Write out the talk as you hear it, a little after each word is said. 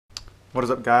What is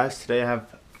up, guys? Today I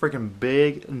have freaking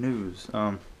big news.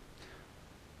 For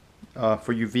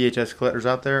you VHS collectors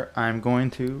out there, I'm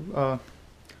going to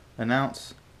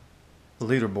announce the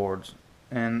leaderboards,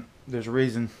 and there's a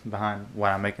reason behind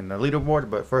why I'm making the leaderboard.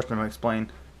 But first, I'm going to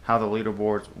explain how the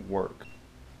leaderboards work.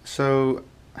 So,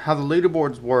 how the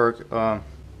leaderboards work,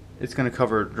 it's going to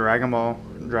cover Dragon Ball,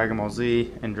 Dragon Ball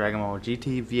Z, and Dragon Ball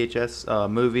GT VHS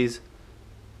movies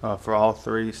for all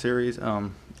three series.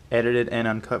 Edited and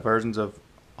uncut versions of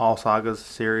all sagas,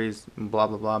 series, blah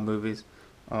blah blah movies.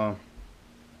 How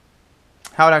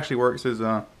it actually works is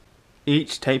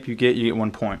each tape you get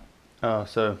 1 point.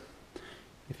 So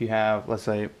if you have, let's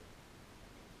say,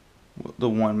 the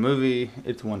one movie,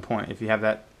 it's 1 point. If you have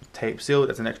that tape sealed,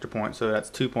 that's an extra point. So that's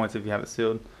 2 points if you have it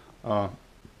sealed.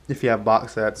 If you have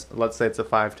box sets, let's say it's a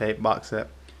 5 tape box set,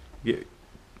 you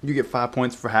get 5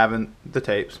 points for having the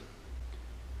tapes.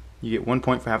 You get 1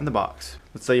 point for having the box.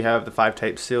 Let's say you have the 5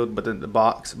 tapes sealed, but then the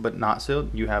box but not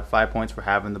sealed. You have 5 points for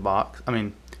having the box.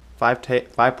 5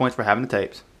 points for having the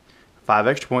tapes. 5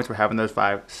 extra points for having those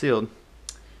 5 sealed,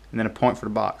 and then a point for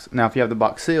the box. Now, if you have the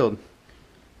box sealed,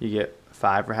 you get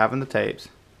 5 for having the tapes,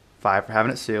 5 for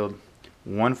having it sealed,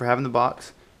 1 for having the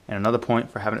box, and another point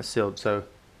for having it sealed. So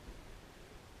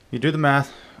you do the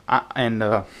math, I'm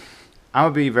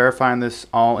gonna be verifying this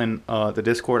all in the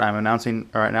Discord I'm announcing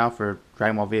right now for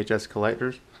Dragon Ball VHS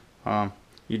collectors.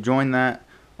 You join that,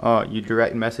 you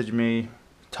direct message me,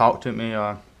 talk to me,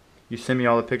 you send me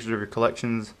all the pictures of your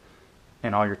collections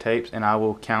and all your tapes, and I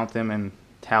will count them and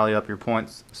tally up your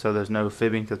points so there's no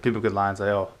fibbing, because people could lie and say,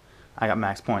 oh, I got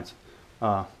max points.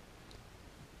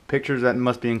 Pictures that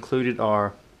must be included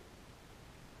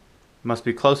must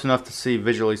be close enough to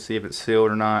visually see if it's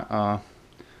sealed or not.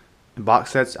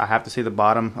 Box sets, I have to see the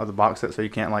bottom of the box set, so you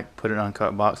can't like put an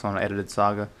uncut box on an edited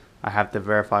saga. I have to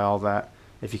verify all that.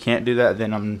 If you can't do that,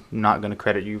 then I'm not going to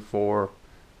credit you for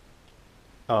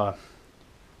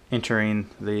entering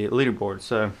the leaderboard.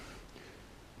 So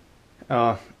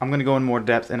I'm going to go in more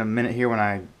depth in a minute here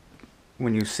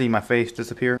when you see my face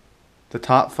disappear. The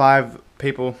top 5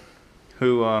 people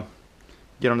who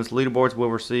get on this leaderboards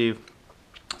will receive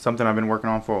something I've been working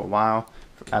on for a while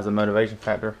as a motivation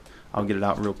factor. I'll get it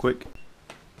out real quick.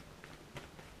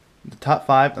 The top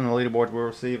 5 on the leaderboard will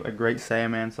receive a Great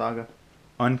Saiyaman Saga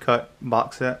Uncut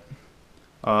box set.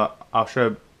 I'll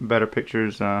show better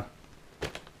pictures in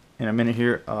a minute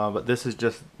here, but this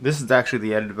is actually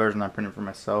the edited version I printed for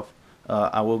myself.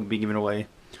 I will be giving away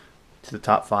to the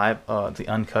top 5 the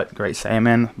Uncut Great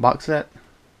Saiyaman box set.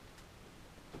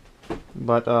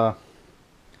 But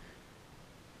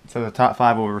so the top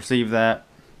 5 will receive that,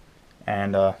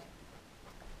 and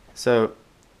so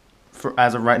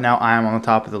as of right now, I am on the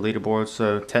top of the leaderboard.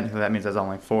 So technically, that means there's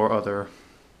only 4 other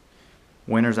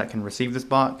winners that can receive this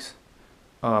box.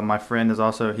 My friend is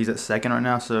he's at second right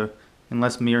now. So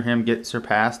unless me or him get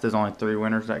surpassed, there's only 3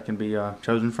 winners that can be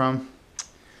chosen from.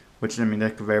 Which, I mean, there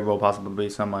could very well possibly be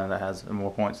someone that has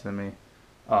more points than me.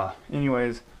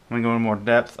 Anyways, I'm gonna go into more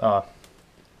depth.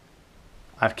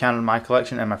 I've counted my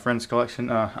collection and my friend's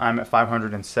collection. I'm at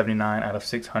 579 out of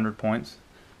 600 points.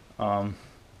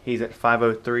 He's at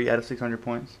 503 out of 600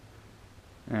 points.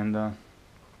 And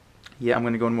yeah, I'm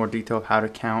going to go into more detail of how to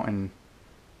count and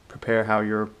prepare how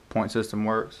your point system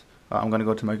works. I'm going to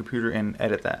go to my computer and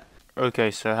edit that. Okay,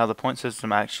 so how the point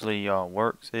system actually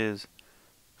works is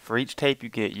for each tape you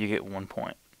get 1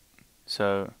 point.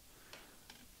 So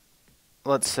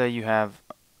let's say you have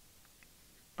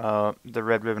the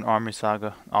Red Ribbon Army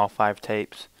Saga, all 5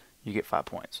 tapes, you get 5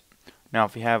 points. Now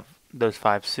if you have those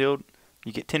 5 sealed,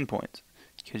 you get 10 points.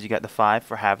 Because you got the 5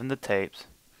 for having the tapes,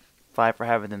 5 for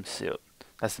having them sealed.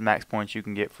 That's the max points you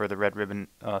can get for the Red Ribbon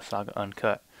Saga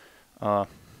Uncut. Now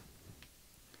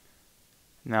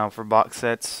for box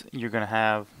sets, you're going to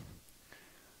have,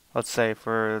 let's say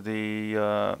for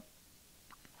the,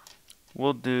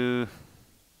 we'll do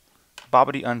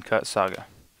Bobbity Uncut Saga.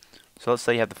 So let's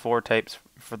say you have the 4 tapes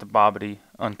for the Bobbity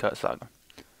Uncut Saga.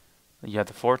 You have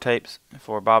the 4 tapes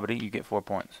for Bobbity, you get 4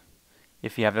 points.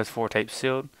 If you have those 4 tapes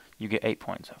sealed, you get 8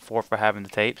 points. 4 for having the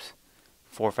tapes,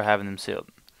 4 for having them sealed.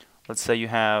 Let's say you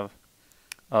have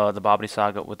the Bobbity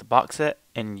Saga with the box set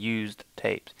and used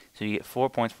tapes. So you get 4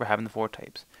 points for having the 4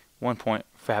 tapes, 1 point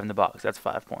for having the box. That's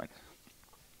 5 points.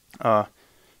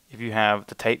 If you have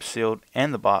the tapes sealed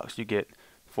and the box, you get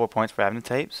 4 points for having the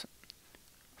tapes,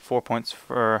 4 points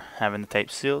for having the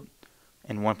tapes sealed,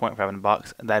 and 1 point for having the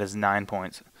box. That is 9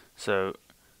 points. So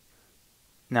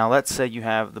now let's say you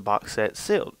have the box set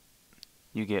sealed.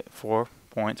 You get 4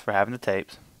 points for having the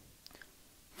tapes,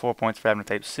 4 points for having the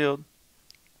tapes sealed,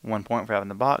 1 point for having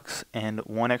the box, and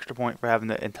 1 extra point for having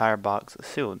the entire box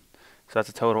sealed. So that's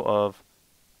a total of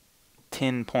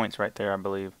 10 points right there, I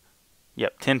believe.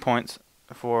 Yep, 10 points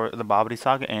for the Bobbity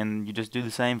Saga, and you just do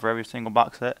the same for every single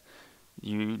box set.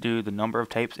 You do the number of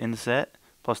tapes in the set,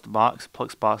 plus the box,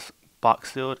 plus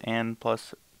box sealed, and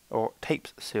plus or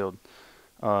tapes sealed.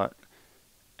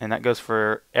 And that goes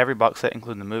for every box set,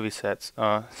 including the movie sets.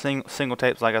 Single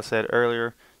tapes, like I said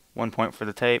earlier, 1 point for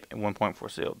the tape and 1 point for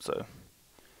sealed. So,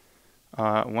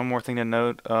 one more thing to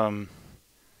note: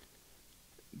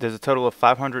 there's a total of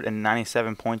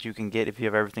 597 points you can get if you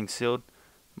have everything sealed,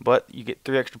 but you get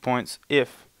 3 extra points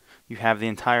if you have the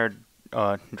entire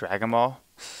Dragon Ball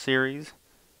series.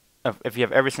 If you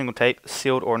have every single tape,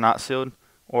 sealed or not sealed,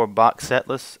 or box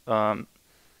setless. As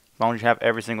long as you have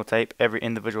every single tape, every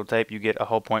individual tape, you get a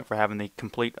whole point for having the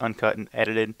complete, uncut, and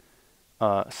edited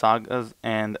sagas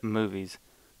and movies.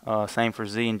 Same for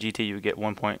Z and GT, you get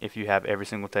 1 point if you have every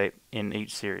single tape in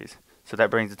each series. So that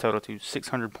brings the total to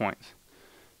 600 points.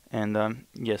 And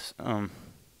yes,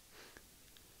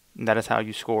 that is how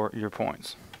you score your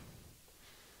points.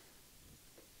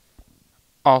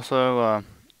 Also,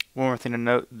 one more thing to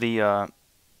note: the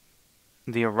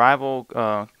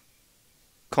Arrival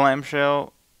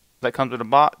clamshell that comes with a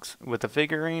box with a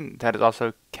figurine, that is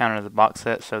also counted as a box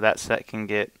set, so that set can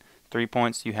get 3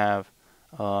 points. You have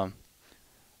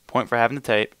point for having the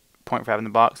tape, point for having the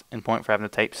box, and point for having the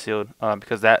tape sealed,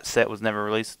 because that set was never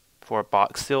released for a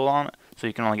box seal on it, so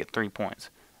you can only get 3 points.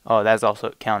 That is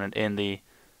also counted in the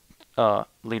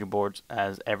leaderboards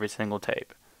as every single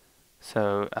tape.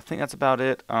 So I think that's about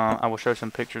it. I will show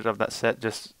some pictures of that set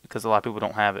just because a lot of people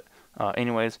don't have it.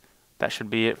 Anyways, that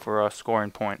should be it for scoring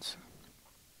points.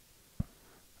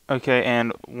 Okay,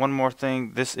 and one more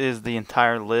thing. This is the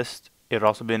entire list. It'll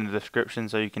also be in the description,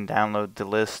 so you can download the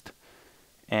list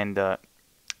and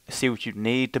see what you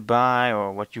need to buy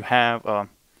or what you have.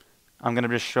 I'm going to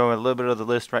just show a little bit of the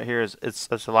list right here. It's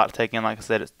a lot to take in. Like I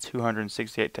said, it's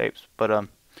 268 tapes. But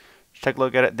just take a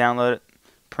look at it, download it,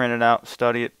 print it out,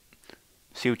 study it,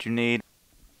 see what you need.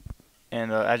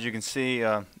 And as you can see,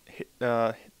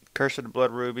 Curse of the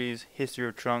Blood Rubies, History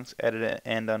of Trunks, edited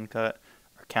and uncut,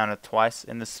 are counted twice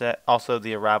in the set. Also,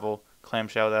 the Arrival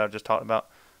clamshell that I just talked about,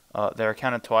 they're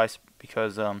counted twice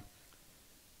because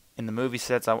in the movie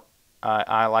sets,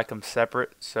 I like them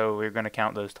separate, so we're going to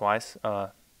count those twice.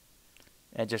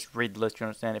 And just read the list, you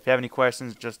understand. If you have any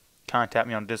questions, just contact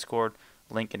me on Discord,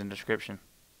 link in the description.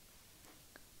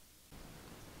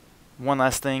 One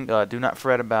last thing, do not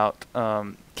fret about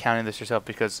counting this yourself,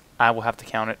 because I will have to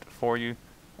count it for you,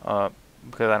 because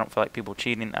I don't feel like people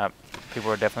cheating.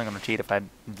 People are definitely going to cheat if I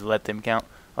let them count.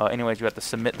 Anyways, you have to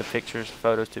submit the pictures,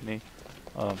 photos to me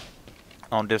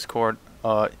on Discord.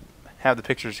 Have the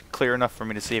pictures clear enough for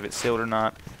me to see if it's sealed or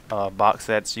not. Box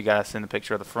sets, you gotta send the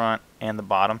picture of the front and the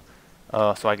bottom,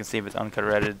 so I can see if it's uncut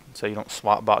or edited, so you don't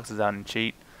swap boxes out and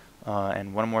cheat.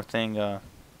 And one more thing, the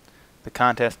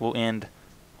contest will end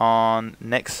on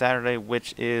next Saturday,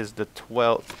 which is the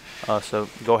 12th. So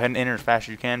go ahead and enter as fast as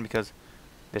you can, because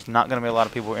there's not going to be a lot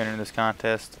of people entering this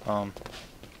contest.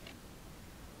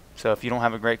 So if you don't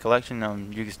have a great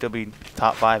collection, you can still be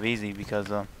top 5 easy, because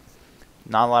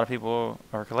not a lot of people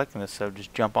are collecting this. So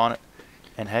just jump on it,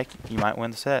 and heck, you might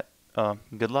win the set.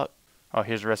 Good luck.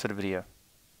 Here's the rest of the video.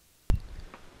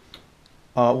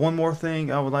 One more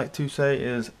thing I would like to say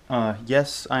is,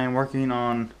 yes, I am working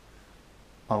on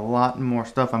a lot more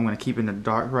stuff. I'm going to keep in the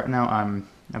dark right now.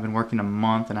 I've been working a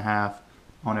month and a half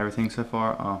on everything so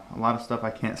far. A lot of stuff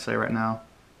I can't say right now.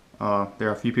 There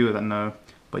are a few people that know,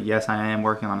 but yes, I am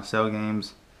working on a Cell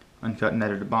Games uncut and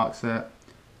edited box set.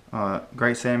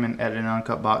 Great Saiyaman edited and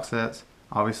uncut box sets,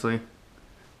 obviously.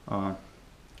 And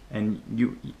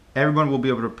everyone will be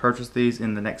able to purchase these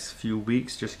in the next few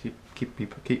weeks. Just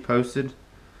keep posted.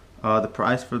 The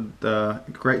price for the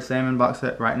Great Saiyaman box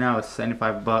set right now is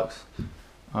 $75.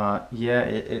 Yeah,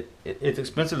 it's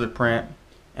expensive to print,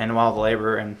 and all the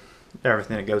labor and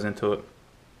everything that goes into it,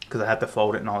 because I have to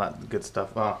fold it and all that good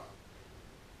stuff. But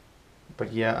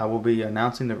yeah, I will be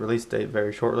announcing the release date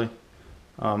very shortly.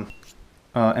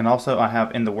 And also I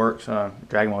have in the works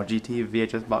Dragon Ball GT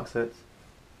VHS box sets.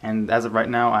 And as of right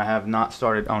now, I have not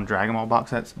started on Dragon Ball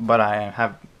box sets, but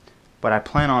I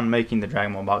plan on making the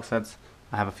Dragon Ball box sets.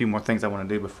 I have a few more things I want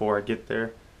to do before I get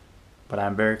there, but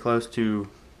I'm very close to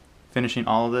finishing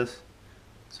all of this.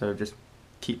 So just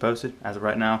keep posted. As of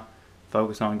right now,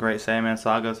 focus on Great Saiyaman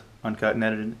sagas, uncut and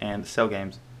edited, and Cell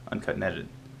Games, uncut and edited.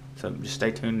 So just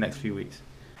stay tuned the next few weeks.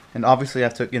 And obviously I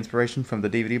took inspiration from the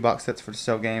DVD box sets for the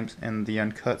Cell Games and the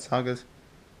uncut sagas.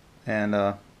 And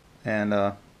for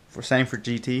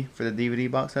GT, for the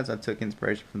DVD box sets, I took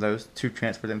inspiration from those to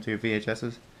transfer them to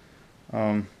VHSs.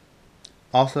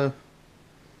 Also,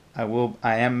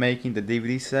 I am making the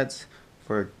DVD sets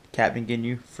for Captain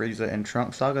Ginyu, Frieza, and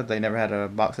Trunks saga. They never had a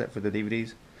box set for the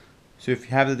DVDs. So if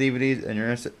you have the DVDs and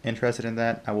you're interested in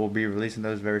that, I will be releasing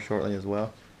those very shortly as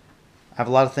well. I have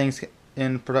a lot of things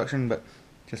in production, but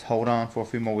just hold on for a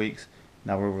few more weeks.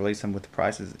 Now we'll release them with the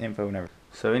prices, info, and everything.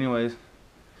 So anyways,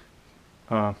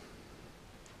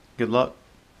 good luck,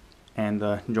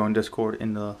 and join Discord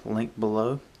in the link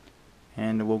below,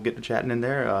 and we'll get to chatting in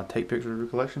there. Take pictures of your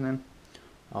collection, and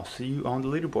I'll see you on the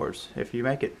leaderboards if you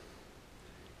make it.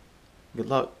 Good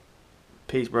luck.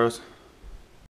 Peace, bros.